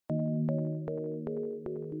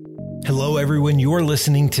Hello, everyone. You're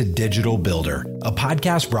listening to Digital Builder, a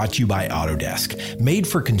podcast brought to you by Autodesk, made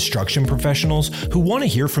for construction professionals who want to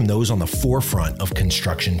hear from those on the forefront of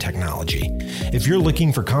construction technology. If you're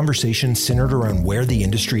looking for conversations centered around where the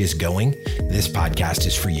industry is going, this podcast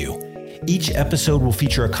is for you. Each episode will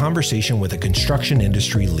feature a conversation with a construction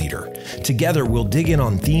industry leader. Together, we'll dig in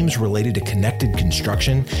on themes related to connected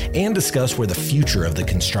construction and discuss where the future of the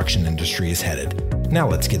construction industry is headed. Now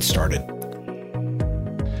let's get started.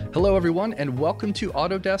 Hello, everyone, and welcome to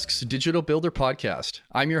Autodesk's Digital Builder Podcast.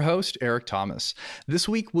 I'm your host, Eric Thomas. This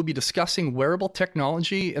week, we'll be discussing wearable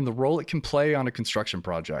technology and the role it can play on a construction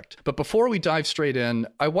project. But before we dive straight in,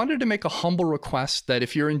 I wanted to make a humble request that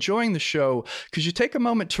if you're enjoying the show, could you take a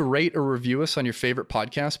moment to rate or review us on your favorite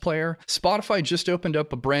podcast player? Spotify just opened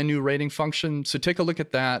up a brand new rating function, so take a look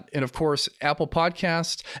at that. And of course, Apple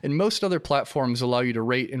Podcasts and most other platforms allow you to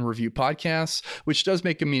rate and review podcasts, which does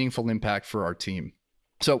make a meaningful impact for our team.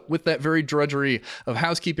 So with that very drudgery of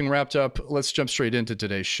housekeeping wrapped up, let's jump straight into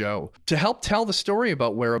today's show. To help tell the story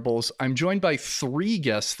about wearables, I'm joined by 3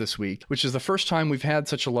 guests this week, which is the first time we've had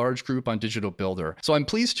such a large group on Digital Builder. So I'm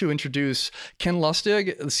pleased to introduce Ken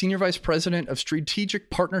Lustig, the Senior Vice President of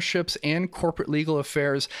Strategic Partnerships and Corporate Legal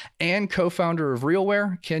Affairs and co-founder of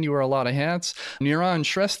RealWear. Ken, you wear a lot of hats. Niran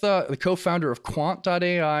Shrestha, the co-founder of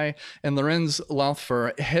Quant.ai, and Lorenz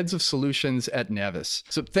Lauthfer, Heads of Solutions at Navis.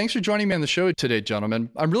 So thanks for joining me on the show today, gentlemen.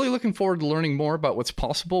 I'm really looking forward to learning more about what's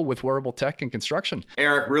possible with wearable tech and construction.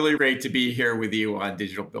 Eric, really great to be here with you on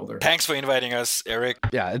Digital Builder. Thanks for inviting us, Eric.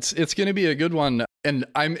 Yeah, it's going to be a good one. And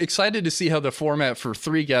I'm excited to see how the format for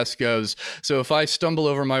 3 guests goes. So if I stumble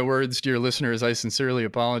over my words, dear listeners, I sincerely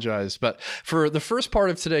apologize. But for the first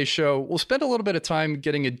part of today's show, we'll spend a little bit of time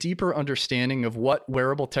getting a deeper understanding of what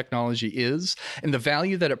wearable technology is and the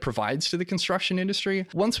value that it provides to the construction industry.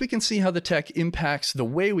 Once we can see how the tech impacts the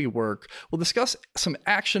way we work, we'll discuss some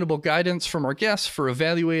actionable guidance from our guests for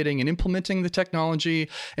evaluating and implementing the technology,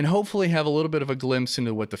 and hopefully have a little bit of a glimpse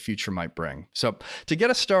into what the future might bring. So to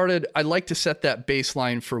get us started, I'd like to set that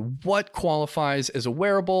baseline for what qualifies as a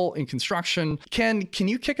wearable in construction. Ken, can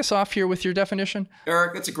you kick us off here with your definition?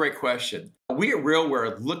 Eric, that's a great question. We at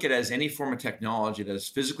RealWear look at it as any form of technology that is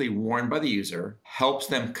physically worn by the user, helps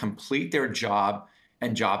them complete their job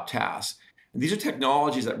and job tasks. And these are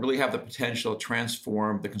technologies that really have the potential to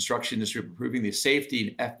transform the construction industry, improving the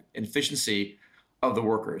safety and efficiency of the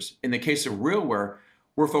workers. In the case of RealWear,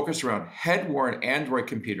 we're focused around head-worn Android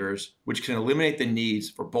computers, which can eliminate the needs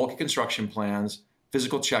for bulky construction plans,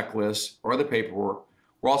 physical checklists, or other paperwork.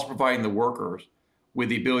 We're also providing the workers with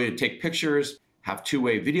the ability to take pictures, have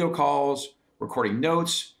two-way video calls, recording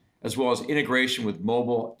notes, as well as integration with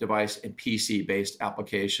mobile device and PC-based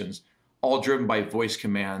applications, all driven by voice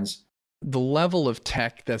commands. The level of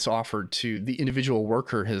tech that's offered to the individual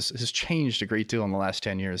worker has changed a great deal in the last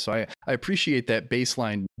 10 years. So I appreciate that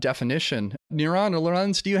baseline definition. Niran or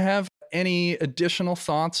Lorenz, do you have any additional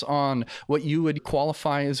thoughts on what you would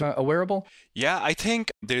qualify as a wearable? Yeah, I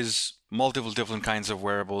think there's multiple different kinds of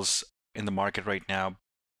wearables in the market right now.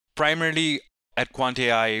 Primarily at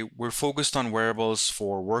Quant.ai, we're focused on wearables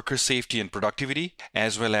for worker safety and productivity,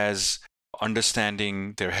 as well as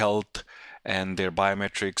understanding their health and their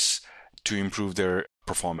biometrics to improve their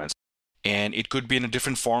performance. And it could be in a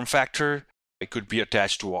different form factor. It could be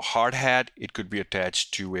attached to a hard hat. It could be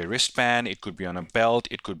attached to a wristband. It could be on a belt.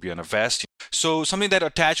 It could be on a vest. So something that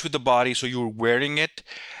attached with the body, so you're wearing it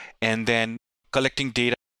and then collecting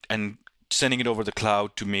data and sending it over the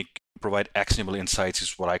cloud to provide actionable insights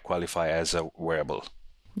is what I qualify as a wearable.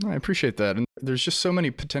 I appreciate that. And there's just so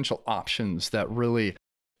many potential options that really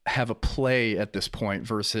have a play at this point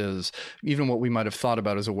versus even what we might have thought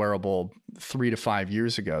about as a wearable 3 to 5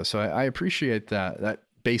 years ago. So I appreciate that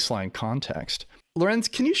baseline context. Lorenz,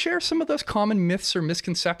 can you share some of those common myths or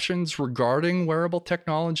misconceptions regarding wearable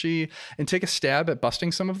technology and take a stab at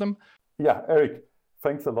busting some of them? Yeah, Eric,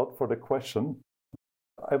 thanks a lot for the question.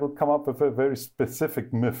 I will come up with a very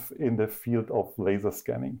specific myth in the field of laser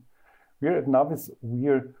scanning. Here at Navis,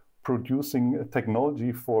 we're producing a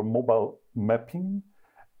technology for mobile mapping.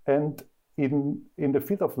 And in the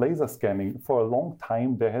field of laser scanning, for a long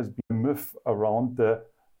time, there has been a myth around the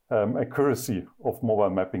accuracy of mobile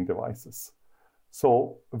mapping devices.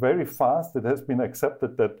 So very fast, it has been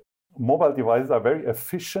accepted that mobile devices are very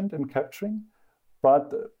efficient in capturing,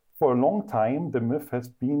 but for a long time, the myth has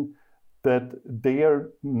been that they are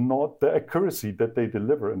not, the accuracy that they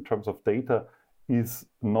deliver in terms of data is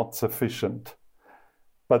not sufficient.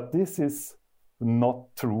 But this is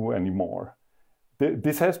not true anymore.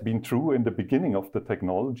 This has been true in the beginning of the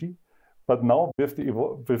technology, but now with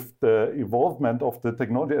the evolvement of the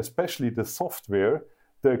technology, especially the software,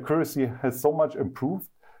 the accuracy has so much improved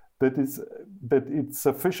that it's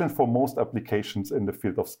sufficient for most applications in the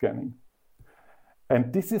field of scanning.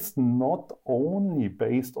 And this is not only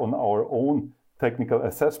based on our own technical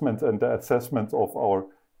assessments and the assessments of our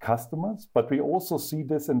customers, but we also see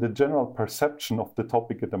this in the general perception of the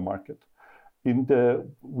topic in the market.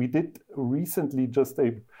 We did recently just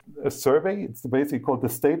a survey. It's basically called the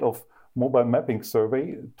State of Mobile Mapping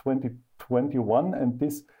Survey 2021,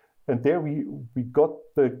 and there we got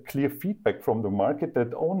the clear feedback from the market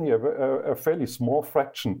that only a fairly small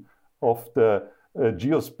fraction of the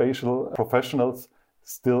geospatial professionals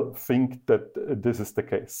still think that this is the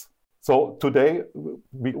case. So today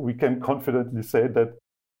we can confidently say that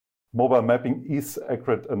mobile mapping is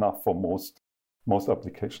accurate enough for most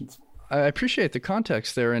applications. I appreciate the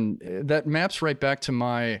context there, and that maps right back to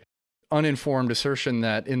my uninformed assertion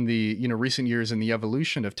that in the recent years in the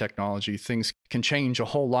evolution of technology, things can change a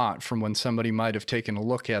whole lot from when somebody might have taken a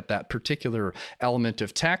look at that particular element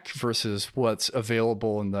of tech versus what's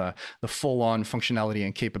available in the full-on functionality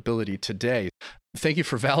and capability today. Thank you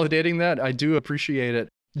for validating that. I do appreciate it.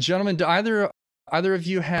 Gentlemen, do either of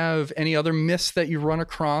you have any other myths that you run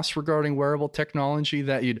across regarding wearable technology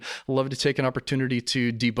that you'd love to take an opportunity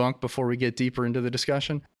to debunk before we get deeper into the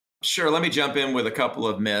discussion? Sure. Let me jump in with a couple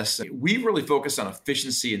of myths. We really focus on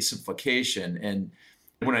efficiency and simplification. And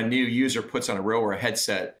when a new user puts on a RealWear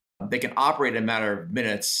headset, they can operate in a matter of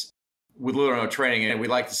minutes with little or no training. And we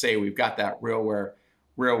like to say we've got that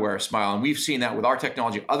RealWear smile. And we've seen that with our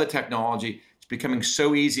technology, other technology. It's becoming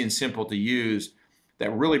so easy and simple to use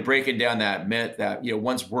that really breaking down that myth that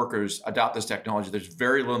once workers adopt this technology, there's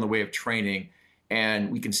very little in the way of training,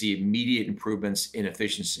 and we can see immediate improvements in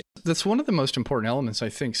efficiency. That's one of the most important elements, I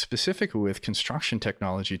think, specifically with construction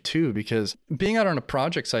technology too, because being out on a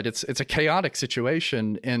project site, it's a chaotic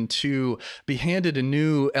situation, and to be handed a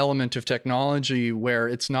new element of technology where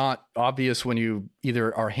it's not obvious when you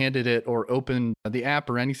either are handed it or open the app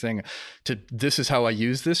or anything to this is how I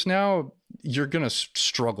use this now, you're going to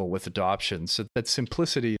struggle with adoption. So that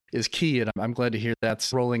simplicity is key. And I'm glad to hear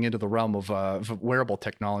that's rolling into the realm of wearable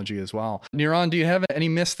technology as well. Niran, do you have any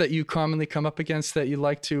myths that you commonly come up against that you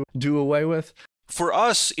like to do away with? For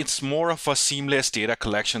us, it's more of a seamless data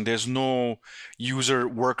collection. There's no user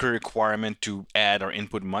worker requirement to add or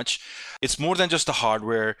input much. It's more than just the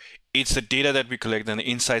hardware. It's the data that we collect and the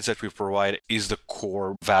insights that we provide is the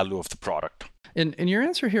core value of the product. And your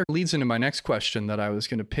answer here leads into my next question that I was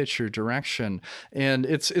going to pitch your direction. And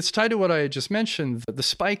it's tied to what I just mentioned. The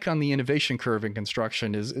spike on the innovation curve in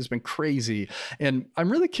construction has been crazy. And I'm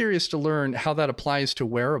really curious to learn how that applies to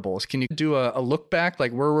wearables. Can you do a look back?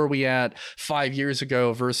 Like where were we at 5 years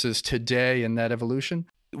ago versus today in that evolution?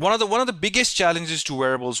 One of the biggest challenges to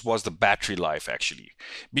wearables was the battery life, actually,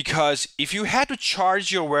 because if you had to charge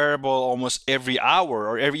your wearable almost every hour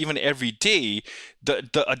or even every day,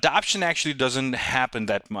 the adoption actually doesn't happen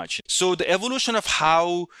that much. So the evolution of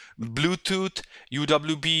how Bluetooth,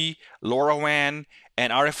 UWB, LoRaWAN,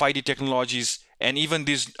 and RFID technologies, and even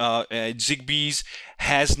these Zigbees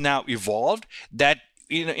has now evolved that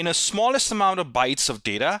in a smallest amount of bytes of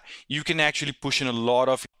data, you can actually push in a lot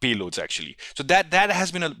of payloads actually. So that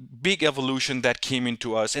has been a big evolution that came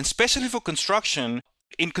into us, and especially for construction.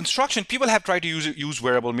 In construction, people have tried to use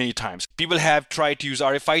wearable many times. People have tried to use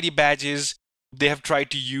RFID badges. They have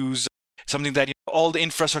tried to use something that all the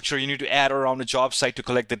infrastructure you need to add around a job site to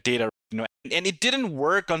collect the data. And it didn't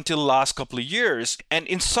work until the last couple of years.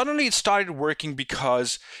 And suddenly it started working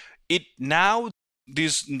because the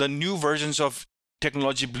new versions of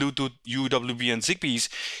technology, Bluetooth, UWB, and Zigbees,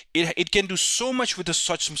 it can do so much with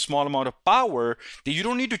such a small amount of power that you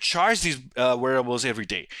don't need to charge these wearables every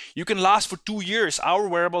day. You can last for 2 years. Our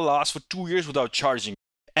wearable lasts for 2 years without charging.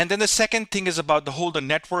 And then the second thing is about the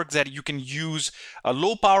network, that you can use a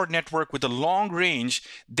low power network with a long range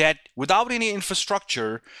that without any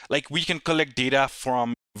infrastructure, like we can collect data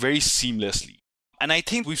from very seamlessly. And I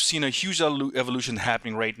think we've seen a huge evolution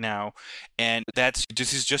happening right now. And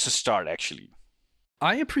this is just a start, actually.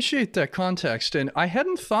 I appreciate that context, and I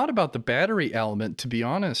hadn't thought about the battery element, to be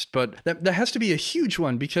honest, but that has to be a huge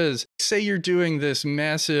one, because say you're doing this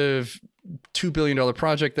massive $2 billion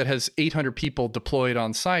project that has 800 people deployed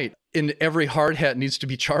on site, and every hard hat needs to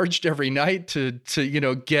be charged every night to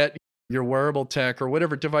get your wearable tech or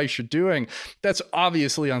whatever device you're doing. That's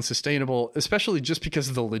obviously unsustainable, especially just because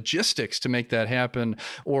of the logistics to make that happen.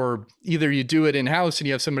 Or either you do it in-house and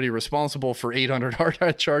you have somebody responsible for 800 hard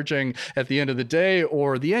hat charging at the end of the day,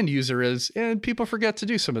 or the end user is, and people forget to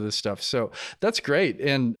do some of this stuff. So that's great.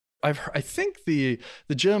 And I think the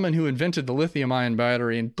gentleman who invented the lithium-ion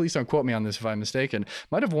battery, and please don't quote me on this if I'm mistaken,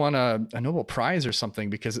 might have won a Nobel Prize or something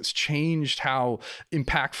because it's changed how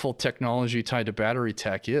impactful technology tied to battery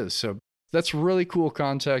tech is. So that's really cool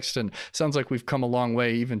context, and sounds like we've come a long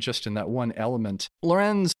way even just in that one element.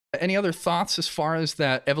 Lorenz, any other thoughts as far as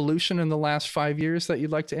that evolution in the last 5 years that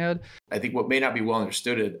you'd like to add? I think what may not be well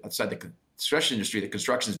understood outside the construction industry, the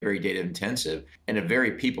construction is very data intensive and a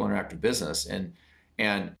very people interactive business.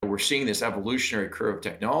 And we're seeing this evolutionary curve of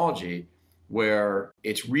technology where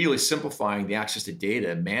it's really simplifying the access to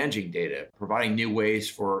data, managing data, providing new ways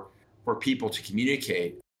for people to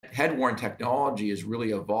communicate. Head-worn technology has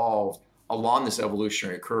really evolved along this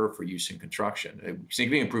evolutionary curve for use in construction. It can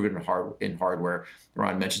be improved in hardware.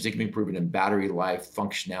 Ron mentions it can be improved in battery life,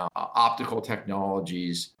 functionality, optical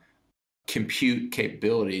technologies, compute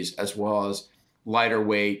capabilities, as well as lighter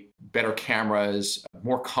weight, better cameras,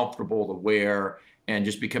 more comfortable to wear, and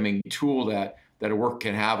just becoming a tool that a worker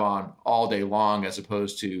can have on all day long as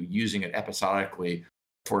opposed to using it episodically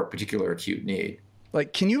for a particular acute need.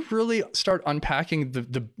 Like, can you really start unpacking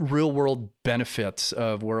the real world benefits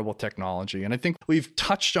of wearable technology? And I think we've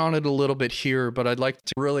touched on it a little bit here, but I'd like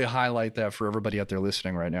to really highlight that for everybody out there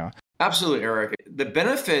listening right now. Absolutely, Eric. The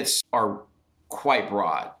benefits are quite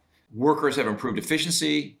broad. Workers have improved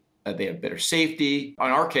efficiency. They have better safety. In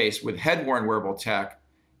our case, with head-worn wearable tech,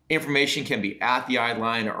 information can be at the eye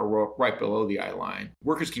line or right below the eye line.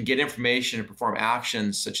 Workers can get information and perform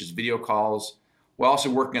actions such as video calls while also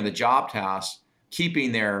working on the job tasks,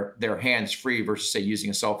 keeping their hands free versus, say, using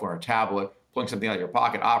a cell phone or a tablet, pulling something out of your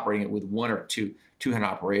pocket, operating it with one or two-hand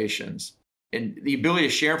operations. And the ability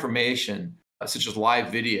to share information, such as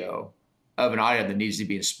live video of an item that needs to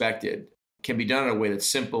be inspected, can be done in a way that's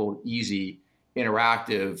simple, easy,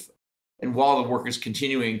 interactive, and while the worker is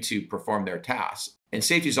continuing to perform their tasks. And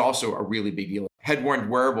safety is also a really big deal. Head-worn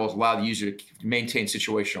wearables allow the user to maintain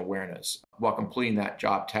situational awareness while completing that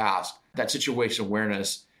job task. That situational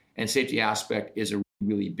awareness and safety aspect is a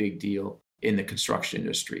really big deal in the construction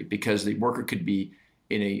industry because the worker could be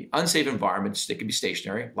in an unsafe environment. They could be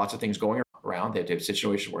stationary, lots of things going around. They have to have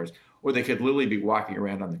situational awareness, or they could literally be walking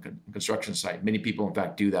around on the construction site. Many people, in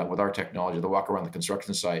fact, do that with our technology. They walk around the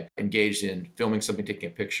construction site, engaged in filming something, taking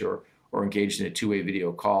a picture, or engaged in a two-way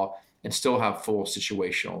video call, and still have full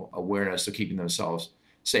situational awareness of keeping themselves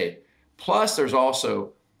safe. Plus, there's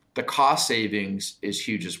also the cost savings is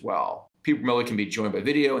huge as well. People remotely can be joined by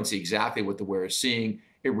video and see exactly what the wearer is seeing.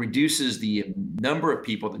 It reduces the number of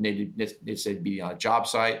people that need to be on a job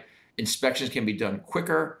site. Inspections can be done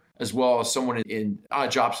quicker, as well as someone on a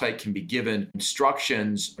job site can be given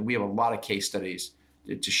instructions. And we have a lot of case studies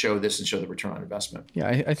to show this and show the return on investment.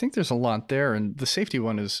 Yeah, I think there's a lot there. And the safety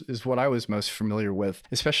one is what I was most familiar with,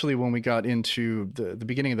 especially when we got into the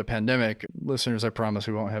beginning of the pandemic. Listeners, I promise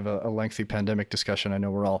we won't have a lengthy pandemic discussion. I know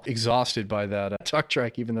we're all exhausted by that talk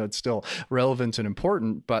track, even though it's still relevant and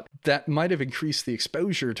important. But that might have increased the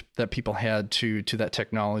exposure that people had to that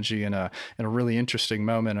technology in a really interesting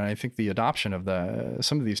moment. And I think the adoption of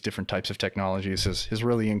some of these different types of technologies has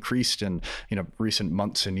really increased in recent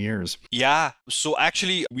months and years. Yeah. So actually,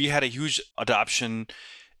 we had a huge adoption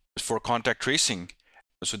for contact tracing.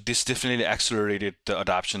 So this definitely accelerated the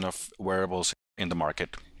adoption of wearables in the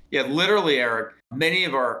market. Yeah, literally, Eric, many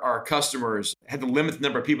of our customers had to limit the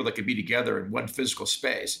number of people that could be together in one physical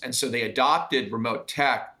space. And so they adopted remote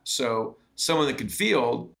tech. So someone that could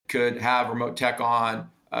field could have remote tech on,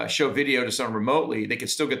 show video to someone remotely. They could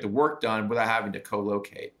still get the work done without having to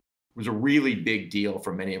co-locate. It was a really big deal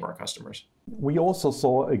for many of our customers. We also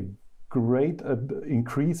saw a great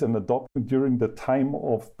increase in adoption during the time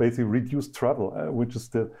of basically reduced travel, which is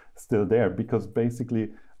still there, because basically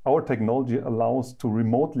our technology allows to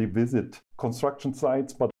remotely visit construction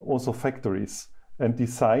sites, but also factories, and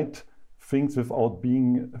decide things without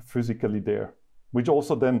being physically there, which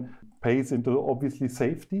also then pays into obviously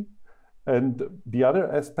safety. And the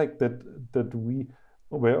other aspect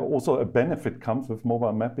where also a benefit comes with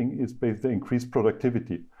mobile mapping is basically increased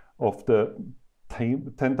productivity of the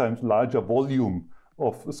 10 times larger volume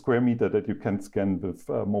of square meter that you can scan with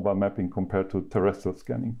mobile mapping compared to terrestrial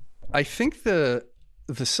scanning. I think the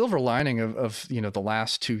silver lining of the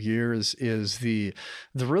last 2 years is the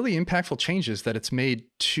really impactful changes that it's made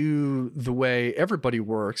to the way everybody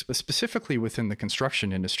works, but specifically within the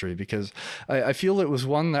construction industry, because I feel it was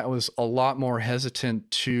one that was a lot more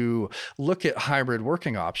hesitant to look at hybrid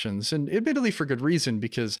working options, and admittedly for good reason,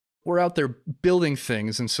 because we're out there building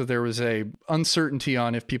things. And so there was a uncertainty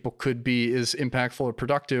on if people could be as impactful or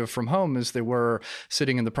productive from home as they were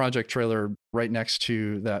sitting in the project trailer right next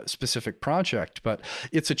to that specific project. But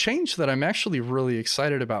it's a change that I'm actually really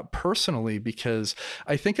excited about personally, because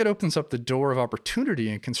I think it opens up the door of opportunity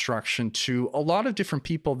in construction to a lot of different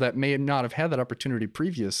people that may not have had that opportunity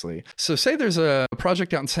previously. So say there's a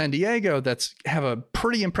project out in San Diego that's have a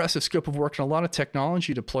pretty impressive scope of work and a lot of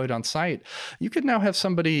technology deployed on site. You could now have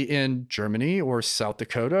somebody in Germany or South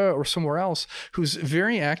Dakota or somewhere else who's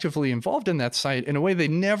very actively involved in that site in a way they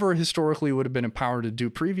never historically would have been empowered to do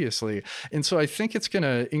previously. And so I think it's going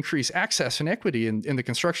to increase access and equity in the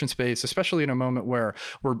construction space, especially in a moment where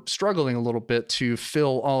we're struggling a little bit to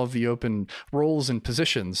fill all of the open roles and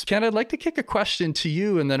positions. Ken, I'd like to kick a question to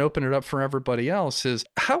you and then open it up for everybody else is,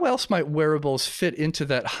 how else might wearables fit into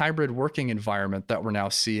that hybrid working environment that we're now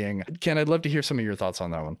seeing? Ken, I'd love to hear some of your thoughts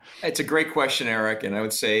on that one. It's a great question, Eric, and I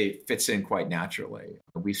would say fits in quite naturally.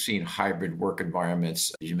 We've seen hybrid work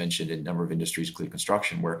environments, as you mentioned, in a number of industries, including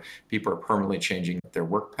construction, where people are permanently changing their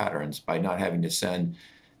work patterns by not having to send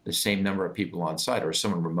the same number of people on site, or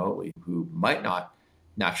someone remotely who might not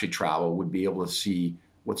naturally travel would be able to see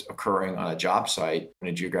what's occurring on a job site in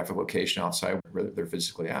a geographic location outside where they're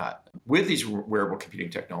physically at. With these wearable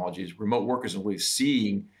computing technologies, remote workers are really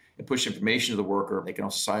seeing and push information to the worker. They can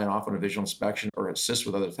also sign off on a visual inspection or assist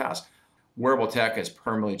with other tasks. Wearable tech has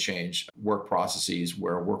permanently changed work processes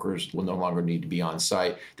where workers will no longer need to be on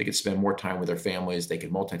site. They can spend more time with their families, they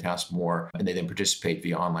can multitask more, and they then participate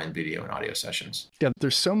via online video and audio sessions. Yeah,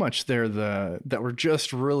 there's so much there that we're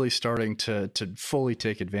just really starting to fully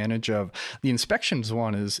take advantage of. The inspections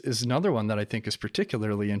one is another one that I think is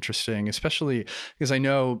particularly interesting, especially because I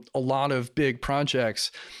know a lot of big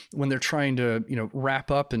projects, when they're trying to wrap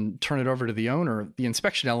up and turn it over to the owner, the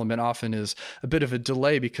inspection element often is a bit of a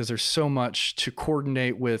delay because there's so much to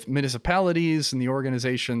coordinate with municipalities and the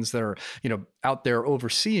organizations that are, out there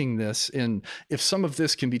overseeing this. And if some of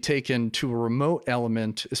this can be taken to a remote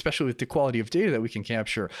element, especially with the quality of data that we can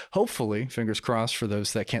capture, hopefully, fingers crossed for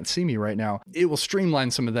those that can't see me right now, it will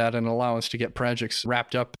streamline some of that and allow us to get projects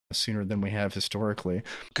wrapped up sooner than we have historically.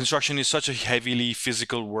 Construction is such a heavily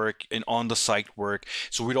physical work and on-the-site work.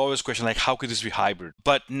 So we'd always question, how could this be hybrid?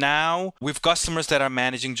 But now with customers that are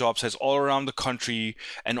managing job sites all around the country,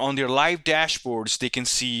 and on their live dashboards, they can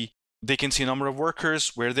see a number of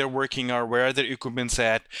workers, where they're working are, where their equipment's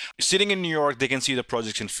at. Sitting in New York, they can see the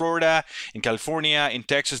projects in Florida, in California, in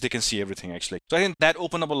Texas, they can see everything actually. So I think that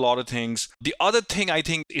opened up a lot of things. The other thing I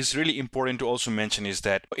think is really important to also mention is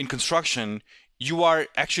that in construction, you are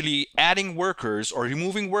actually adding workers or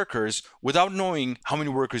removing workers without knowing how many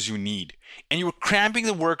workers you need. And you're cramping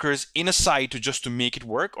the workers in a site just to make it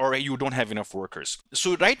work, or you don't have enough workers.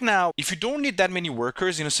 So right now, if you don't need that many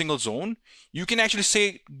workers in a single zone, you can actually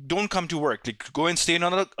say, don't come to work. Go and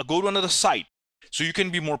go to another site. So you can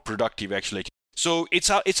be more productive actually. So it's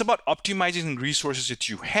about optimizing the resources that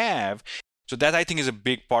you have. So that I think is a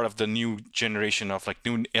big part of the new generation of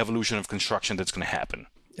new evolution of construction that's going to happen.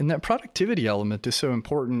 And that productivity element is so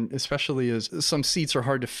important, especially as some seats are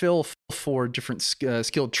hard to fill for different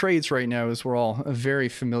skilled trades right now, as we're all very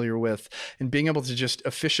familiar with. And being able to just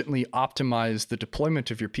efficiently optimize the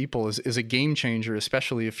deployment of your people is a game changer,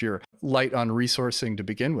 especially if you're light on resourcing to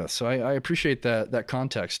begin with. So I appreciate that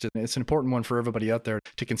context. And it's an important one for everybody out there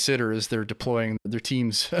to consider as they're deploying their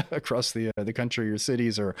teams across the country or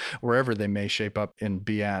cities or wherever they may shape up and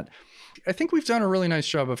be at. I think we've done a really nice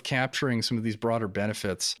job of capturing some of these broader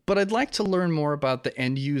benefits, but I'd like to learn more about the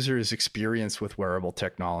end user's experience with wearable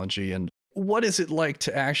technology and what is it like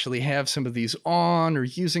to actually have some of these on or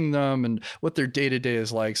using them and what their day-to-day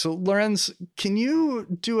is like. So Lorenz, can you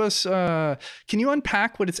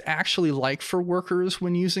unpack what it's actually like for workers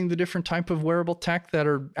when using the different type of wearable tech that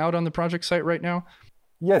are out on the project site right now?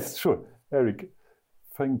 Yes, sure. Eric,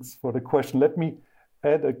 thanks for the question. Let me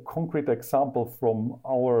add a concrete example from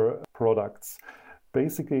our products.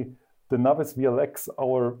 Basically, the Navis VLX,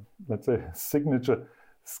 our, let's say, signature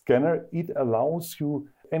scanner, it allows you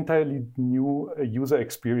entirely new user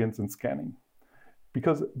experience in scanning.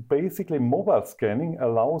 Because basically mobile scanning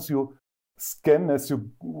allows you scan as you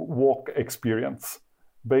walk experience.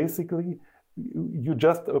 Basically, you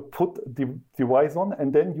just put the device on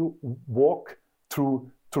and then you walk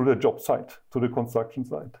to the job site, to the construction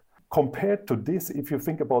site. Compared to this, if you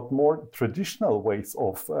think about more traditional ways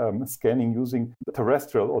of scanning using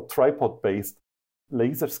terrestrial or tripod-based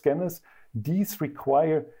laser scanners, these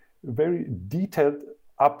require very detailed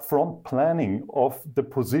upfront planning of the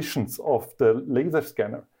positions of the laser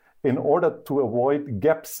scanner in order to avoid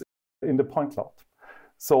gaps in the point cloud.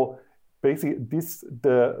 So basically,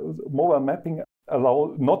 the mobile mapping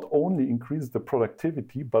not only increases the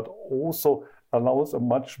productivity, but also allows a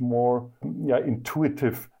much more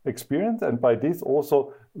intuitive experience. And by this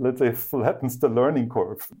also, let's say, flattens the learning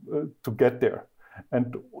curve to get there.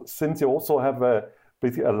 And since you also have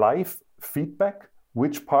basically a live feedback,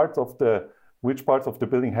 which parts of the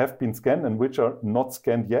building have been scanned and which are not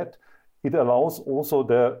scanned yet, it allows also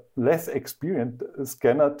the less experienced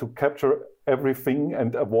scanner to capture everything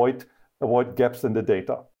and avoid gaps in the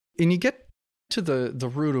data. And you get to the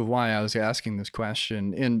root of why I was asking this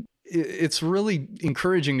question. And it's really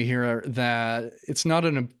encouraging to hear that it's not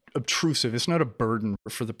an obtrusive, it's not a burden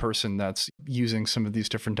for the person that's using some of these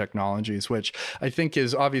different technologies, which I think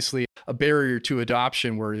is obviously a barrier to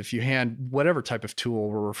adoption, where if you hand whatever type of tool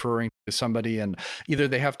we're referring to somebody and either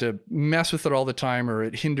they have to mess with it all the time or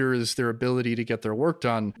it hinders their ability to get their work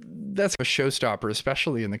done, that's a showstopper,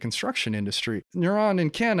 especially in the construction industry. Nuran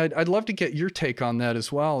and Ken, I'd love to get your take on that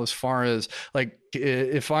as well, as far as like,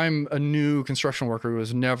 if I'm a new construction worker who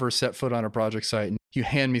has never set foot on a project site and you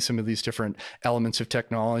hand me some of these different elements of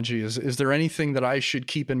technology, is there anything that I should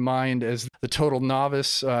keep in mind as the total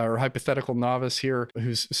novice or hypothetical novice here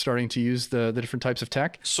who's starting to use the different types of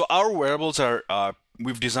tech? So our wearables are,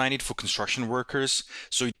 we've designed it for construction workers,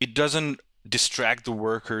 so it doesn't distract the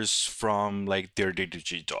workers from like their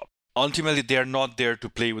day-to-day job. Ultimately, they're not there to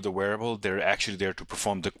play with the wearable. They're actually there to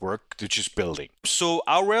perform the work, which is building. So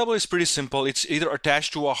our wearable is pretty simple. It's either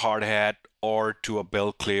attached to a hard hat or to a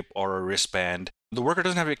belt clip or a wristband. The worker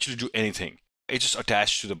doesn't have to actually do anything. It's just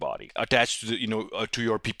attached to the body, attached to the, to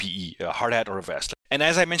your PPE, a hard hat or a vest. And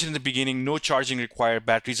as I mentioned in the beginning, no charging required.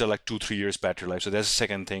 Batteries are like 2-3 years battery life. So that's the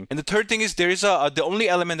second thing. And the third thing is the only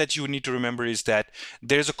element that you need to remember is that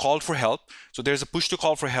there's a call for help. So there's a push to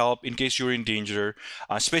call for help in case you're in danger,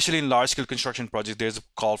 especially in large scale construction projects. There's a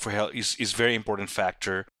call for help is very important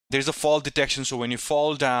factor. There's a fall detection. So when you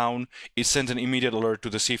fall down, it sends an immediate alert to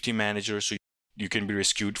the safety manager. So you can be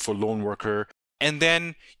rescued for lone worker. And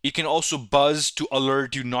then it can also buzz to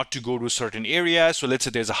alert you not to go to a certain area. So let's say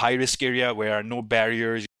there's a high risk area where there are no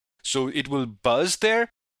barriers. So it will buzz there.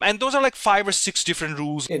 And those are like 5 or 6 different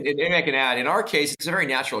rules. And I can add, in our case, it's a very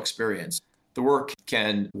natural experience. The worker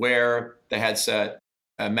can wear the headset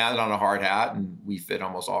mounted on a hard hat, and we fit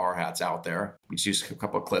almost all our hats out there. We just use a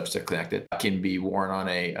couple of clips to connect it. It can be worn on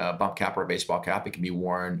a bump cap or a baseball cap. It can be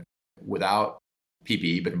worn without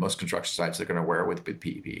PPE, but in most construction sites, they're going to wear it with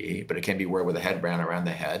PPE, but it can be worn with a headband around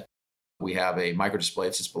the head. We have a micro display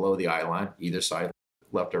that sits below the eye line, either side,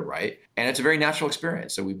 left or right. And it's a very natural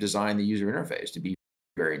experience. So we've designed the user interface to be a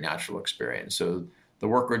very natural experience. So the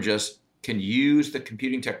worker just can use the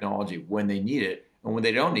computing technology when they need it. And when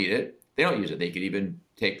they don't need it, they don't use it. They could even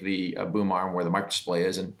take the boom arm where the micro display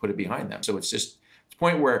is and put it behind them. So it's a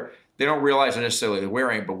point where they don't realize necessarily they're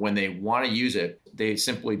wearing it, but when they want to use it, they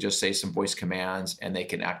simply just say some voice commands and they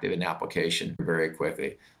can activate an application very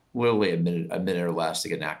quickly, literally a minute or less to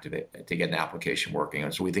get an application working.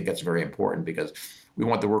 And so we think that's very important because we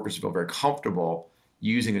want the workers to feel very comfortable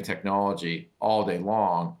using the technology all day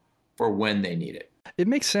long for when they need it. It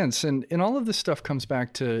makes sense. And all of this stuff comes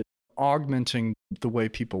back to augmenting the way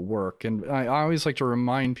people work. And I always like to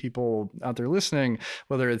remind people out there listening,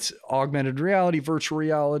 whether it's augmented reality, virtual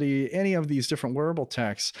reality, any of these different wearable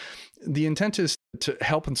techs, the intent is to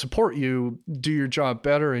help and support you do your job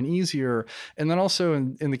better and easier. And then also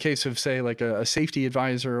in the case of, say, like a safety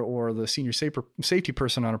advisor or the senior safety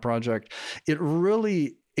person on a project, it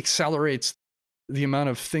really accelerates the amount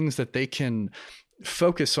of things that they can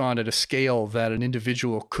focus on at a scale that an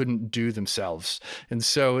individual couldn't do themselves. And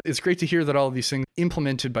so it's great to hear that all of these things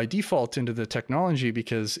implemented by default into the technology,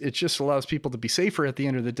 because it just allows people to be safer at the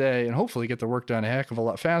end of the day and hopefully get their work done a heck of a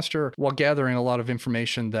lot faster while gathering a lot of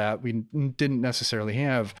information that we didn't necessarily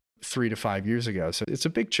have 3 to 5 years ago. So it's a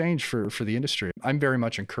big change for the industry. I'm very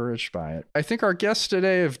much encouraged by it. I think our guests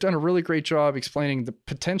today have done a really great job explaining the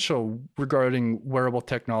potential regarding wearable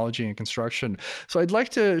technology in construction. So I'd like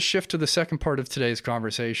to shift to the second part of today's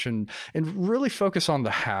conversation and really focus on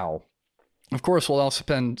the how. Of course, we'll also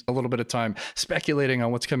spend a little bit of time speculating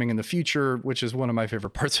on what's coming in the future, which is one of my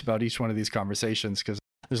favorite parts about each one of these conversations, because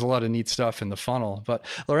there's a lot of neat stuff in the funnel. But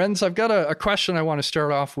Lorenz, I've got a question I want to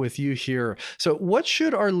start off with you here. So what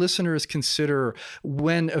should our listeners consider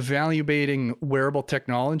when evaluating wearable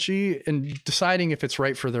technology and deciding if it's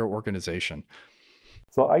right for their organization?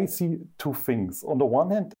 So I see 2 things. On the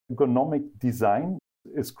one hand, ergonomic design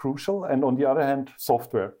is crucial, and on the other hand,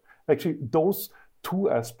 software. Actually, those 2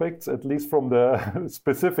 aspects, at least from the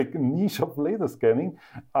specific niche of laser scanning,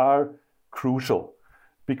 are crucial.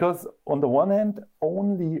 Because on the one hand,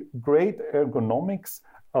 only great ergonomics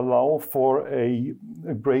allow for a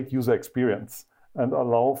great user experience and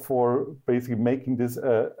allow for basically making this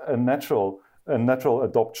a natural a natural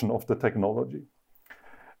adoption of the technology.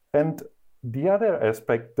 And the other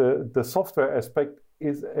aspect, the software aspect,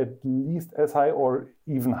 is at least as high or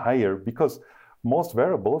even higher, because most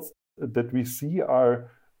wearables that we see are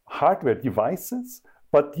hardware devices,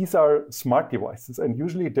 but these are smart devices, and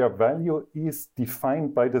usually their value is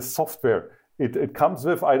defined by the software. It comes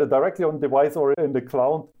with either directly on the device or in the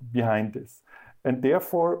cloud behind this. And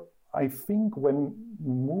therefore, I think when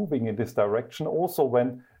moving in this direction, also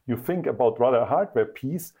when you think about rather a hardware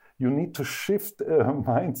piece, you need to shift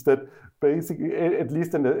minds that basically, at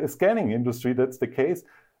least in the scanning industry, that's the case.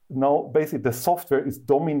 Now, basically, the software is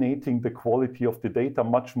dominating the quality of the data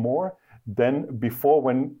much more than before,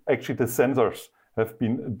 when actually the sensors have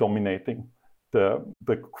been dominating the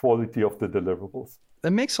quality of the deliverables.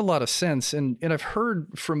 That makes a lot of sense. And I've heard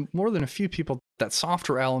from more than a few people that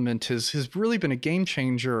software element has really been a game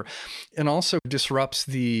changer and also disrupts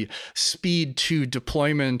the speed to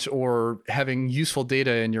deployment or having useful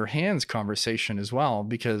data in your hands conversation as well,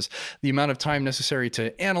 because the amount of time necessary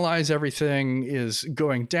to analyze everything is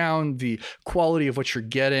going down. The quality of what you're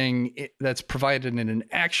getting that's provided in an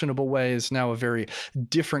actionable way is now a very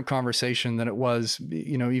different conversation than it was,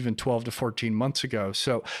 even 12 to 14 months ago.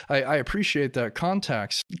 So I appreciate that context.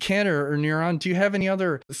 Ken or Niran, do you have any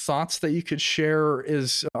other thoughts that you could share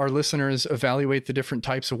as our listeners evaluate the different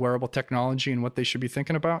types of wearable technology and what they should be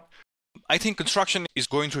thinking about? I think construction is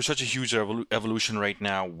going through such a huge evolution right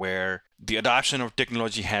now, where the adoption of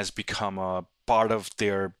technology has become a part of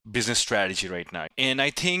their business strategy right now. And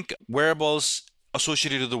I think wearables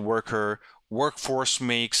associated with the workforce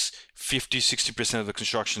makes 50-60% of the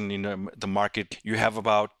construction in the market. You have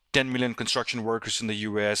about 10 million construction workers in the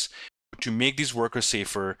US. To make these workers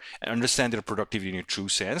safer and understand their productivity in a true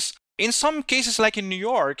sense. In some cases, like in New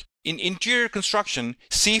York, in interior construction,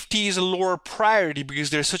 safety is a lower priority because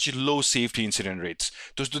there's such a low safety incident rates.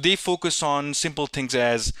 So they focus on simple things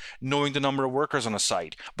as knowing the number of workers on a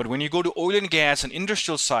site. But when you go to oil and gas and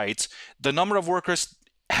industrial sites, the number of workers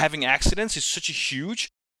having accidents is such a huge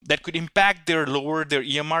that could impact their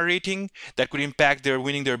EMR rating, that could impact their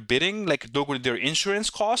winning their bidding, like their insurance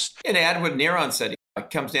cost. And add what Niran said, it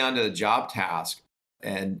comes down to the job task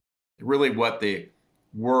and really what the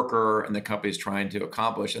worker and the company is trying to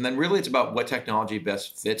accomplish. And then really it's about what technology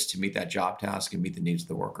best fits to meet that job task and meet the needs of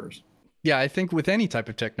the workers. Yeah, I think with any type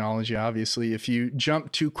of technology, obviously, if you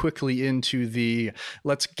jump too quickly into the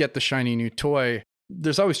let's get the shiny new toy,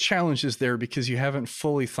 there's always challenges there because you haven't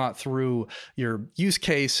fully thought through your use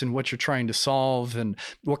case and what you're trying to solve and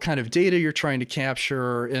what kind of data you're trying to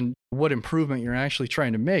capture and what improvement you're actually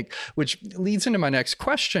trying to make, which leads into my next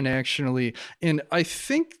question, actually. And I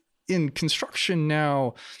think in construction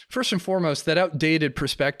now, first and foremost, that outdated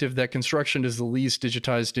perspective that construction is the least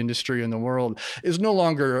digitized industry in the world is no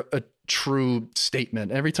longer a true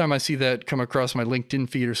statement. Every time I see that come across my LinkedIn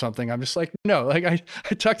feed or something, I'm just like, no, like I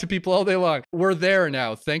talk to people all day long. We're there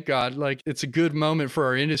now. Thank God. Like it's a good moment for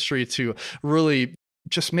our industry to really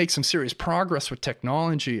just make some serious progress with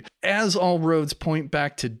technology. As all roads point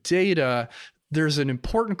back to data, there's an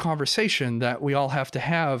important conversation that we all have to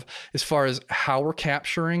have as far as how we're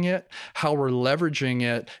capturing it, how we're leveraging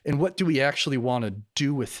it, and what do we actually want to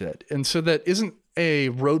do with it. And so that isn't a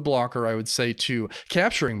roadblocker, I would say, to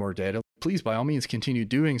capturing more data. Please, by all means, continue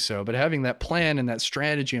doing so. But having that plan and that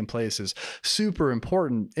strategy in place is super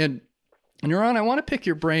important. And Niran, I want to pick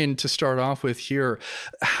your brain to start off with here.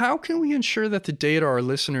 How can we ensure that the data our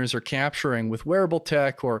listeners are capturing with wearable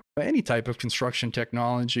tech or any type of construction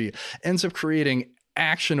technology ends up creating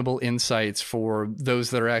actionable insights for those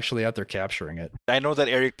that are actually out there capturing it? I know that,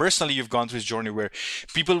 Eric, personally, you've gone through this journey where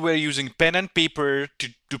people were using pen and paper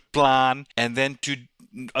to plan and then to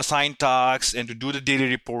assign tasks and to do the daily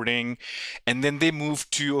reporting, and then they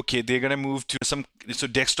moved to they're going to move to some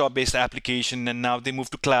desktop based application, and now they move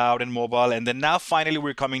to cloud and mobile, and then now finally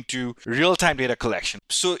we're coming to real-time data collection.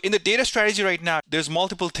 So in the data strategy right now, there's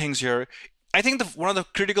multiple things here. I think one of the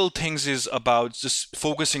critical things is about just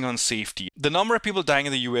focusing on safety. The number of people dying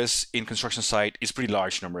in the US in construction site is a pretty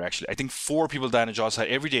large number, actually. I think 4 people die on a job site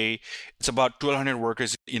every day. It's about 1,200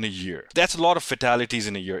 workers in a year. That's a lot of fatalities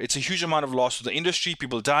in a year. It's a huge amount of loss to the industry,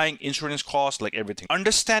 people dying, insurance costs, like everything.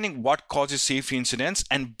 Understanding what causes safety incidents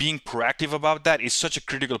and being proactive about that is such a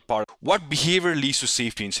critical part. What behavior leads to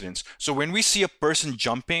safety incidents? So when we see a person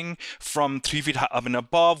jumping from 3 feet up and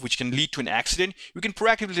above, which can lead to an accident, we can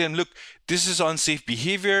proactively tell them, look, this this is unsafe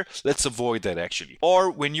behavior, let's avoid that actually. Or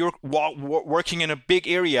when you're working in a big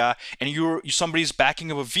area and somebody's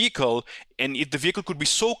backing up a vehicle, and if the vehicle could be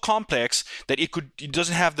so complex that it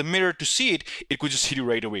doesn't have the mirror to see it, it could just hit you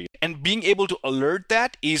right away. And being able to alert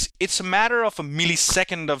that it's a matter of a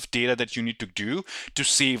millisecond of data that you need to do to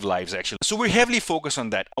save lives actually. So we're heavily focused on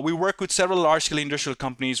that. We work with several large-scale industrial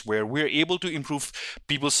companies where we're able to improve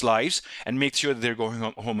people's lives and make sure that they're going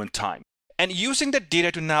home on time. And using that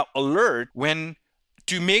data to now alert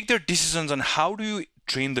to make their decisions on how do you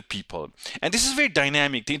train the people. And this is very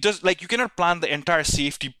dynamic. It does, like, you cannot plan the entire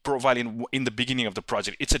safety profile in the beginning of the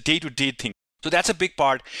project. It's a day-to-day thing. So that's a big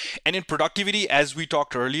part. And in productivity, as we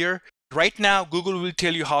talked earlier, right now, Google will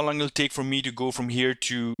tell you how long it'll take for me to go from here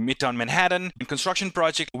to Midtown Manhattan. In construction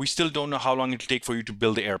project, we still don't know how long it'll take for you to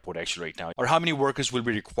build the airport actually right now, or how many workers will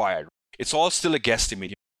be required. It's all still a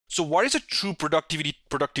guesstimate. So what is a true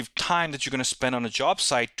productive time that you're going to spend on a job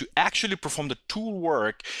site to actually perform the tool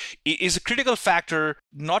work is a critical factor,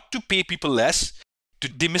 not to pay people less, to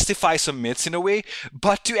demystify some myths in a way,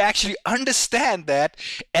 but to actually understand that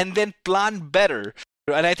and then plan better.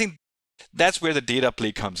 And I think that's where the data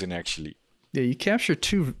play comes in actually. Yeah, you capture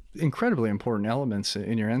two incredibly important elements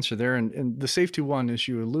in your answer there. And the safety one, as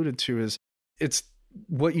you alluded to, it's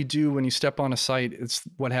what you do when you step on a site. It's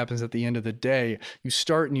what happens at the end of the day. You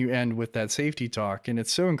start and you end with that safety talk. And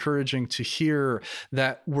it's so encouraging to hear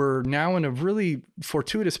that we're now in a really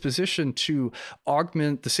fortuitous position to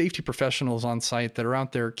augment the safety professionals on site that are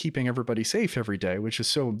out there keeping everybody safe every day, which is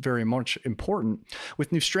so very much important,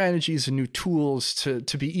 with new strategies and new tools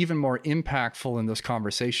to be even more impactful in those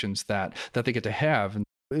conversations that they get to have. And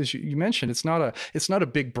as you mentioned, it's not a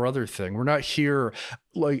big brother thing. We're not here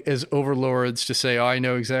like as overlords to say, oh, I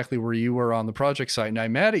know exactly where you were on the project site and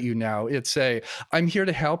I'm mad at you now. It's I'm here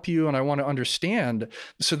to help you and I want to understand,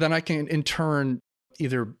 so then I can in turn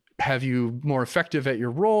either have you more effective at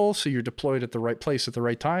your role, so you're deployed at the right place at the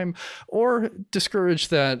right time, or discourage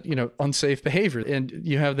that, unsafe behavior. And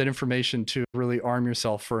you have that information to really arm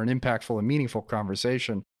yourself for an impactful and meaningful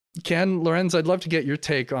conversation. Ken, Lorenz, I'd love to get your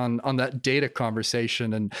take on that data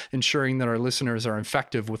conversation and ensuring that our listeners are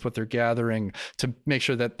effective with what they're gathering to make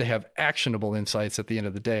sure that they have actionable insights at the end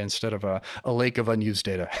of the day instead of a lake of unused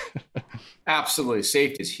data. Absolutely.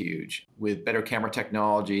 Safety is huge. With better camera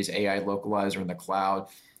technologies, AI localizer in the cloud,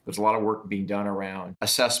 there's a lot of work being done around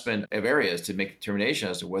assessment of areas to make a determination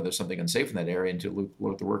as to whether there's something unsafe in that area and to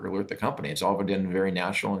alert the worker, alert the company. It's all done in a very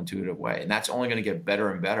natural, intuitive way. And that's only going to get better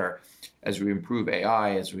and better as we improve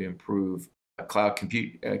AI, as we improve cloud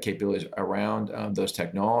compute capabilities around those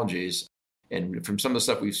technologies. And from some of the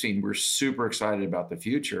stuff we've seen, we're super excited about the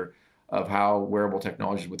future of how wearable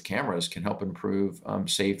technologies with cameras can help improve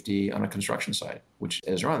safety on a construction site, which,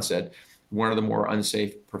 as Ron said, one of the more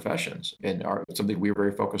unsafe professions, and something we're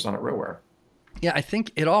very focused on at RealWear. Yeah, I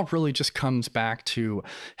think it all really just comes back to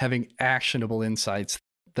having actionable insights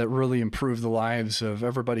that really improve the lives of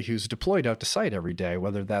everybody who's deployed out to site every day,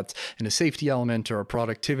 whether that's in a safety element or a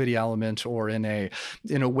productivity element or in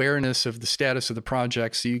awareness of the status of the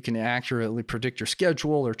project so you can accurately predict your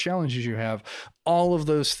schedule or challenges you have. All of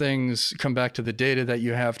those things come back to the data that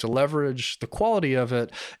you have to leverage, the quality of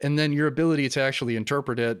it, and then your ability to actually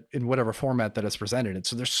interpret it in whatever format that it's presented in.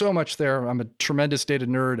 So there's so much there. I'm a tremendous data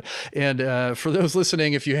nerd. And for those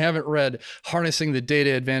listening, if you haven't read Harnessing the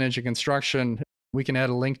Data Advantage in Construction, we can add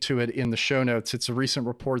a link to it in the show notes. It's a recent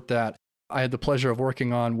report that I had the pleasure of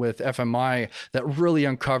working on with FMI that really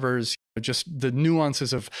uncovers just the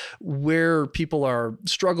nuances of where people are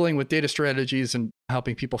struggling with data strategies and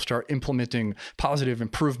helping people start implementing positive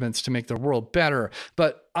improvements to make the world better.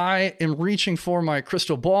 But I am reaching for my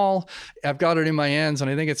crystal ball. I've got it in my hands,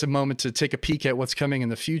 and I think it's a moment to take a peek at what's coming in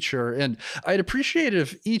the future. And I'd appreciate it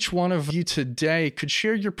if each one of you today could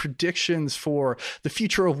share your predictions for the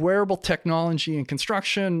future of wearable technology in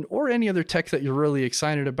construction or any other tech that you're really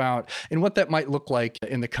excited about and what that might look like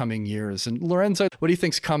in the coming years. And Lorenzo, what do you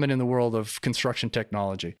think's coming in the world of construction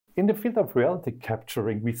technology? In the field of reality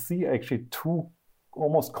capturing, we see actually two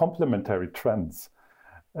almost complementary trends.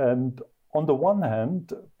 And on the one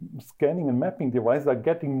hand, scanning and mapping devices are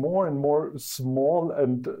getting more and more small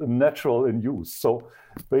and natural in use. So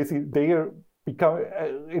basically, they are become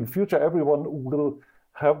in future, everyone will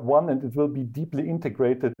have one and it will be deeply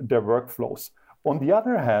integrated in their workflows. On the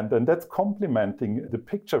other hand, and that's complementing the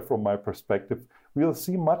picture from my perspective, we'll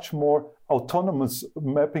see much more autonomous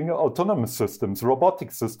mapping, autonomous systems,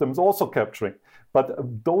 robotic systems also capturing. But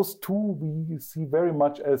those two we see very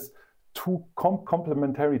much as two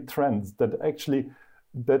complementary trends that actually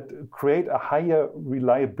that create a higher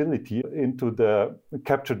reliability into the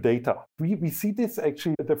captured data. We see this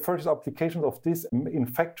actually, the first applications of this in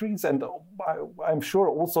factories, and I'm sure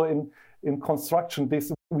also in construction,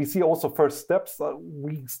 we see also first steps.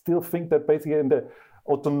 We still think that basically in the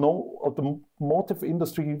automotive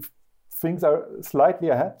industry, things are slightly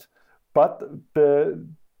ahead, but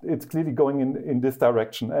it's clearly going in this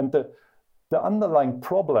direction. And the underlying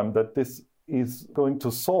problem that this is going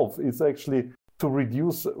to solve is actually to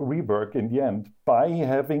reduce rework in the end by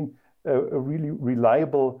having a really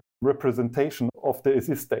reliable representation of the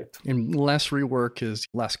as-is state. And less rework is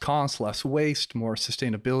less cost, less waste, more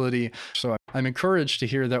sustainability. So I'm encouraged to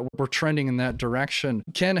hear that we're trending in that direction.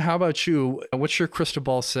 Ken, how about you? What's your crystal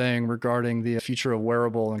ball saying regarding the future of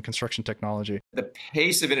wearable and construction technology? The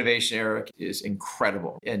pace of innovation, Eric, is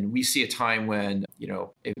incredible. And we see a time when,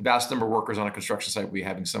 a vast number of workers on a construction site will be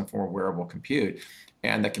having some form of wearable compute.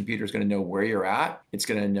 And that computer is going to know where you're at. It's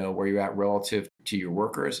going to know where you're at relative to your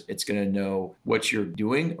workers. It's going to know what you're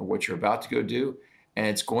doing or what you're about to go do. And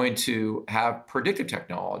it's going to have predictive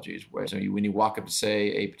technologies. So when you walk up to, say,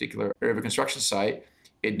 a particular area of a construction site,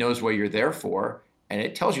 it knows what you're there for, and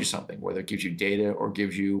it tells you something, whether it gives you data or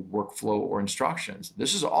gives you workflow or instructions.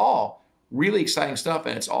 This is all really exciting stuff,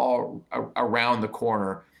 and it's all around the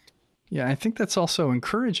corner. Yeah, I think that's also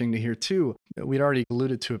encouraging to hear too. We'd already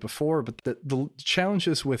alluded to it before, but the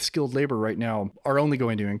challenges with skilled labor right now are only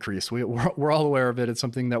going to increase. We're all aware of it. It's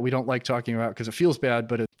something that we don't like talking about because it feels bad,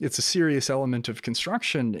 but it's a serious element of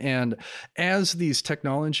construction. And as these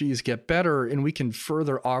technologies get better and we can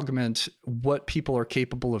further augment what people are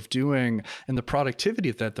capable of doing and the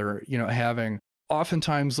productivity that they're having,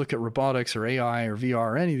 oftentimes look at robotics or AI or VR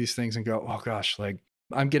or any of these things and go, oh gosh,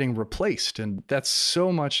 I'm getting replaced. And that's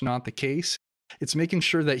so much not the case. It's making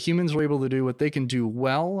sure that humans are able to do what they can do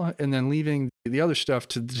well, and then leaving the other stuff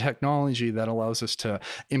to the technology that allows us to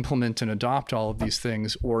implement and adopt all of these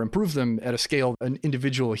things or improve them at a scale an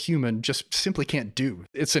individual human just simply can't do.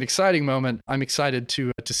 It's an exciting moment. I'm excited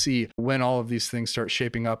to see when all of these things start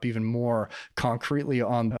shaping up even more concretely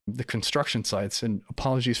on the construction sites. And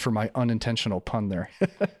apologies for my unintentional pun there.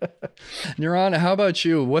 Niran, how about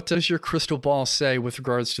you? What does your crystal ball say with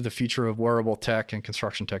regards to the future of wearable tech and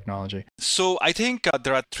construction technology? So I think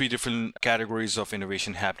there are three different categories of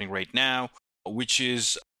innovation happening right now, which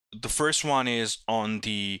is the first one is on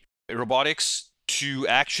the robotics to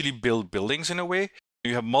actually build buildings in a way.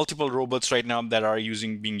 You have multiple robots right now that are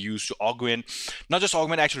being used to augment, not just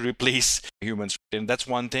augment, actually replace humans. And that's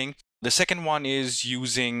one thing. The second one is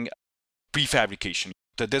using prefabrication.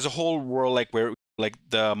 There's a whole world where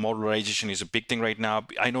the modularization is a big thing right now.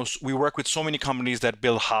 I know we work with so many companies that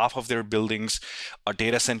build half of their buildings or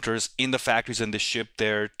data centers in the factories and they ship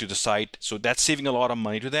there to the site. So that's saving a lot of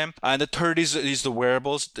money to them. And the third is the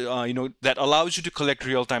wearables, that allows you to collect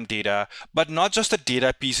real-time data. But not just the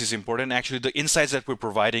data piece is important. Actually, the insights that we're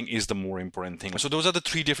providing is the more important thing. So those are the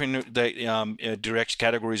three different direct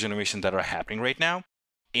categories of innovation that are happening right now.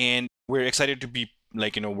 And we're excited to be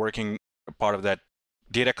working part of that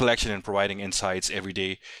data collection and providing insights every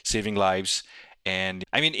day, saving lives. And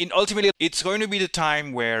ultimately, it's going to be the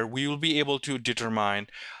time where we will be able to determine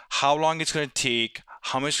how long it's going to take,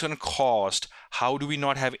 how much it's going to cost, how do we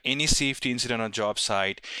not have any safety incident on a job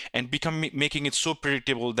site, and making it so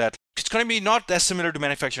predictable that it's going to be not as similar to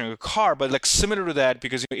manufacturing a car, but similar to that,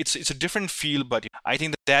 because it's a different field. But I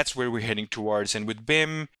think that's where we're heading towards. And with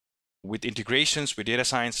BIM, with integrations, with data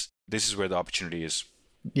science, this is where the opportunity is.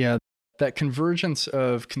 Yeah. That convergence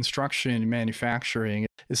of construction and manufacturing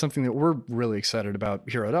is something that we're really excited about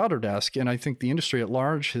here at Autodesk. And I think the industry at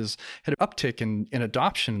large has had an uptick in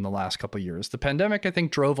adoption in the last couple of years. The pandemic, I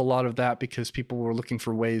think, drove a lot of that because people were looking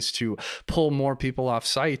for ways to pull more people off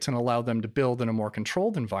site and allow them to build in a more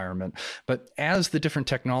controlled environment. But as the different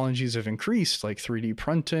technologies have increased, like 3D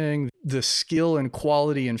printing, the skill and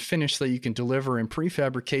quality and finish that you can deliver in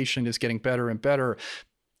prefabrication is getting better and better.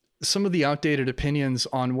 Some of the outdated opinions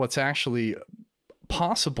on what's actually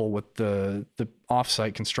possible with the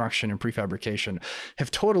offsite construction and prefabrication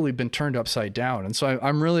have totally been turned upside down. And so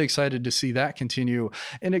I'm really excited to see that continue.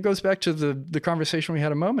 And it goes back to the conversation we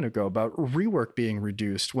had a moment ago about rework being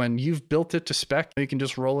reduced. When you've built it to spec, you can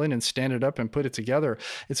just roll in and stand it up and put it together.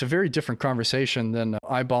 It's a very different conversation than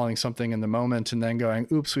eyeballing something in the moment and then going,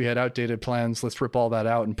 oops, we had outdated plans. Let's rip all that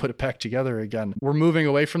out and put it back together again. We're moving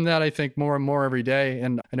away from that, I think, more and more every day.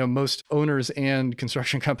 And I know most owners and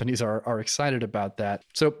construction companies are excited about that.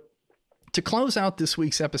 So to close out this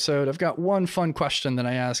week's episode, I've got one fun question that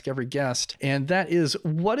I ask every guest, and that is,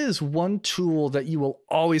 what is one tool that you will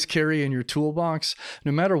always carry in your toolbox,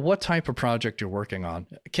 no matter what type of project you're working on?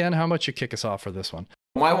 Ken, how about you kick us off for this one?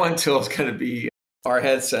 My one tool is going to be our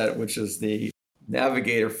headset, which is the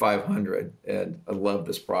Navigator 500, and I love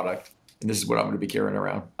this product. And this is what I'm going to be carrying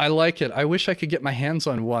around. I like it. I wish I could get my hands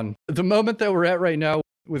on one. The moment that we're at right now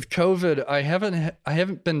with COVID, I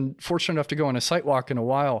haven't been fortunate enough to go on a site walk in a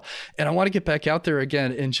while, and I want to get back out there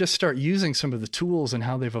again and just start using some of the tools and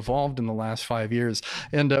how they've evolved in the last 5 years.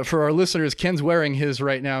 And for our listeners, Ken's wearing his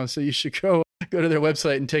right now, so you should go to their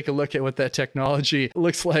website and take a look at what that technology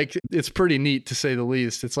looks like. It's pretty neat, to say the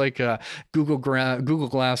least. It's like Google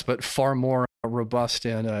Glass, but far more robust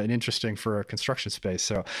and interesting for a construction space.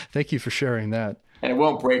 So thank you for sharing that. And it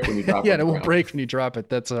won't break when you drop it. Yeah, and it won't break when you drop it.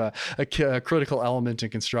 That's a critical element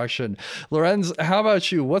in construction. Lorenz, how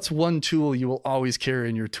about you? What's one tool you will always carry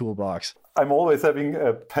in your toolbox? I'm always having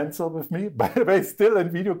a pencil with me. By the way, still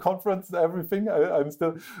in video conference, everything. I'm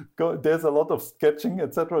still there's a lot of sketching,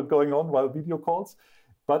 etc., going on while video calls.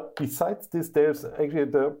 But besides this, there's actually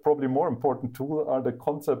the probably more important tool are the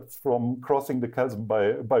concepts from Crossing the Chasm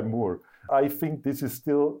by Moore. I think this is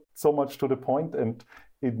still so much to the point, and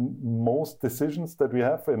in most decisions that we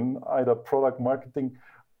have in either product marketing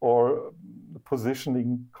or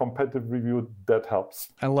positioning, competitive review, that helps.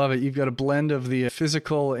 I love it. You've got a blend of the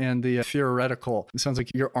physical and the theoretical. It sounds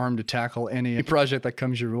like you're armed to tackle any project that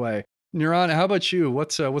comes your way. Niran, how about you?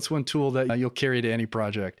 What's one tool that you'll carry to any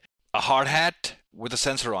project? A hard hat with a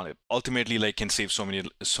sensor on it. Ultimately, can save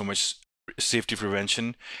so much safety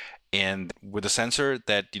prevention, and with a sensor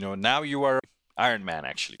that now you are Iron Man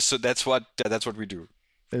actually. So that's what we do.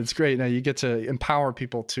 It's great. Now you get to empower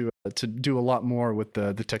people to do a lot more with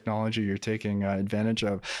the technology you're taking advantage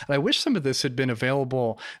of. And I wish some of this had been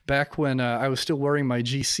available back when I was still wearing my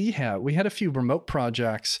GC hat. We had a few remote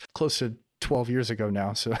projects close to 12 years ago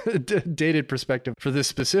now, so dated perspective for this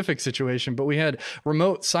specific situation. But we had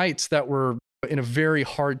remote sites that were in a very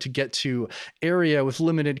hard to get to area with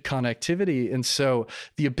limited connectivity. And so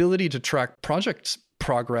the ability to track project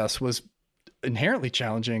progress was inherently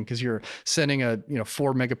challenging because you're sending a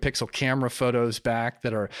 4 megapixel camera photos back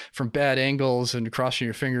that are from bad angles and crossing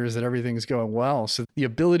your fingers that everything's going well. So the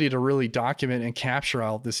ability to really document and capture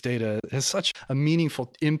all of this data has such a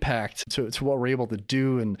meaningful impact to what we're able to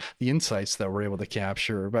do and the insights that we're able to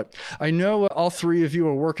capture. But I know all three of you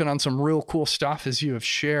are working on some real cool stuff, as you have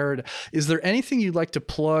shared. Is there anything you'd like to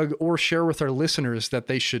plug or share with our listeners that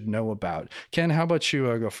they should know about? Ken, how about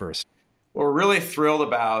you go first? Well, we're really thrilled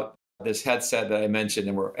about this headset that I mentioned,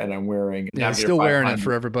 and I'm wearing. Yeah, I'm still wearing it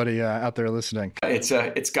for everybody out there listening. It's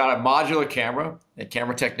got a modular camera, and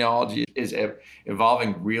camera technology is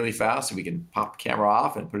evolving really fast. So we can pop the camera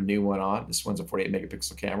off and put a new one on. This one's a 48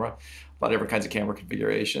 megapixel camera. A lot of different kinds of camera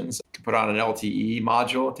configurations. You can put on an LTE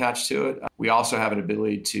module attached to it. We also have an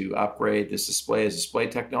ability to upgrade this display as display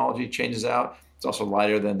technology changes out. It's also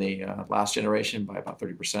lighter than the last generation by about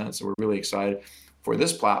 30%. So we're really excited for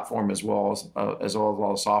this platform, as well as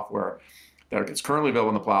all the software that is currently available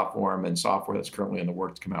on the platform and software that's currently in the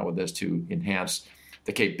work to come out with this to enhance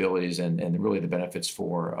the capabilities and really the benefits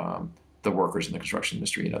for the workers in the construction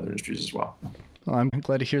industry and other industries as well. Well, I'm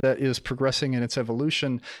glad to hear that is progressing in its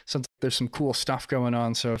evolution. Sounds like there's some cool stuff going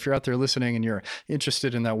on. So if you're out there listening and you're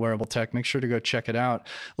interested in that wearable tech, make sure to go check it out.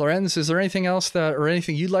 Lorenz, is there anything else or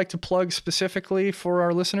anything you'd like to plug specifically for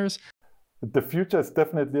our listeners? The future is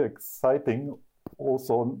definitely exciting,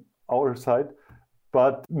 also on our side,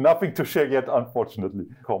 but nothing to share yet, unfortunately.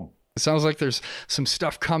 It sounds like there's some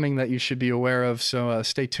stuff coming that you should be aware of, so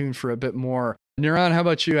stay tuned for a bit more. Niran, how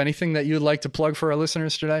about you? Anything that you'd like to plug for our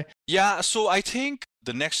listeners today? Yeah, so I think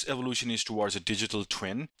the next evolution is towards a digital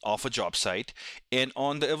twin of a job site. And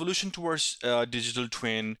on the evolution towards digital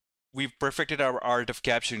twin, we've perfected our art of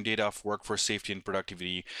capturing data of workforce safety and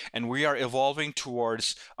productivity, and we are evolving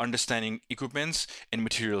towards understanding equipments and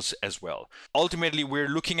materials as well. Ultimately, we're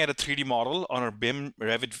looking at a 3D model on our BIM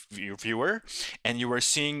Revit viewer, and you are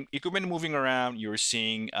seeing equipment moving around, you're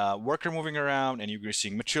seeing worker moving around, and you're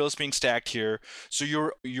seeing materials being stacked here. So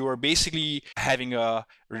you're basically having a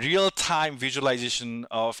real-time visualization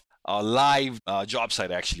of a live job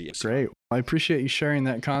site, actually. Great. I appreciate you sharing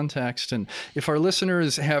that context. And if our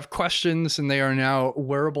listeners have questions and they are now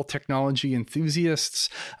wearable technology enthusiasts,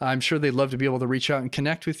 I'm sure they'd love to be able to reach out and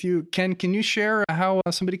connect with you. Ken, can you share how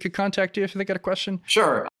somebody could contact you if they got a question?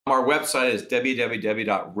 Sure. Our website is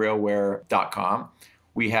www.railware.com.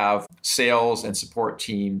 We have sales and support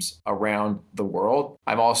teams around the world.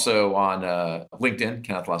 I'm also on LinkedIn,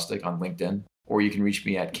 Kenneth Lustig on LinkedIn, or you can reach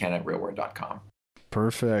me at ken@railware.com.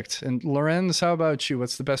 Perfect. And Lorenz, how about you?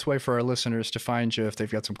 What's the best way for our listeners to find you if they've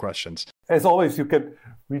got some questions? As always, you can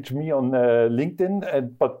reach me on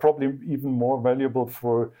LinkedIn, but probably even more valuable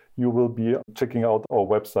for you will be checking out our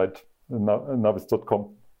website,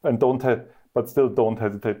 navis.com. And don't But still, don't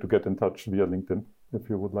hesitate to get in touch via LinkedIn if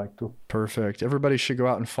you would like to. Perfect. Everybody should go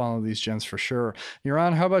out and follow these gents for sure.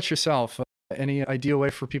 Yaron, how about yourself? Any ideal way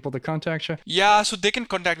for people to contact you? Yeah, so they can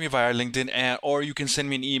contact me via LinkedIn, or you can send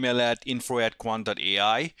me an email at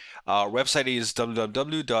info@quant.ai. Our website is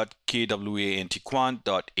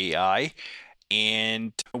www.kwantquant.ai,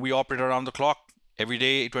 and we operate around the clock every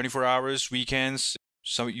day, 24 hours, weekends.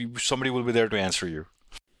 Somebody will be there to answer you.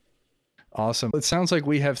 Awesome. It sounds like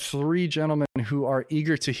we have three gentlemen who are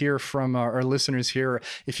eager to hear from our listeners here.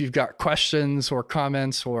 If you've got questions or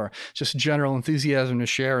comments or just general enthusiasm to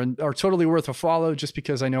share, and are totally worth a follow, just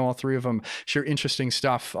because I know all three of them share interesting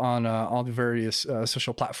stuff on all the various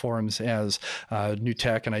social platforms as new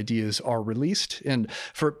tech and ideas are released. And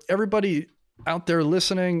for everybody out there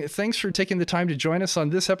listening, thanks for taking the time to join us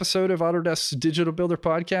on this episode of Autodesk's Digital Builder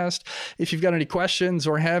Podcast. If you've got any questions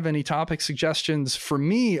or have any topic suggestions for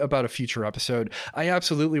me about a future episode, I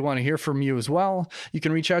absolutely want to hear from you as well. You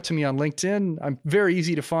can reach out to me on LinkedIn. I'm very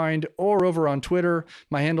easy to find, or over on Twitter.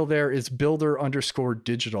 My handle there is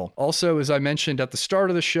builder_digital. Also, as I mentioned at the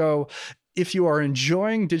start of the show, if you are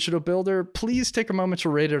enjoying Digital Builder, please take a moment to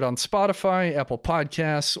rate it on Spotify, Apple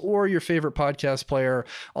Podcasts, or your favorite podcast player.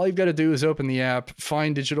 All you've got to do is open the app,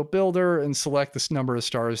 find Digital Builder, and select this number of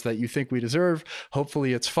stars that you think we deserve.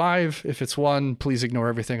 Hopefully it's 5. If it's 1, please ignore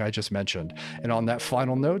everything I just mentioned. And on that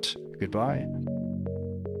final note, goodbye.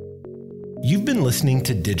 You've been listening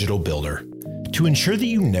to Digital Builder. To ensure that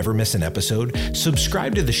you never miss an episode,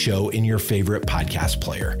 subscribe to the show in your favorite podcast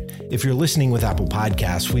player. If you're listening with Apple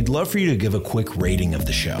Podcasts, we'd love for you to give a quick rating of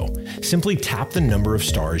the show. Simply tap the number of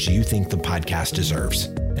stars you think the podcast deserves,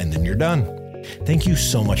 and then you're done. Thank you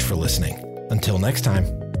so much for listening. Until next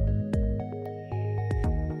time.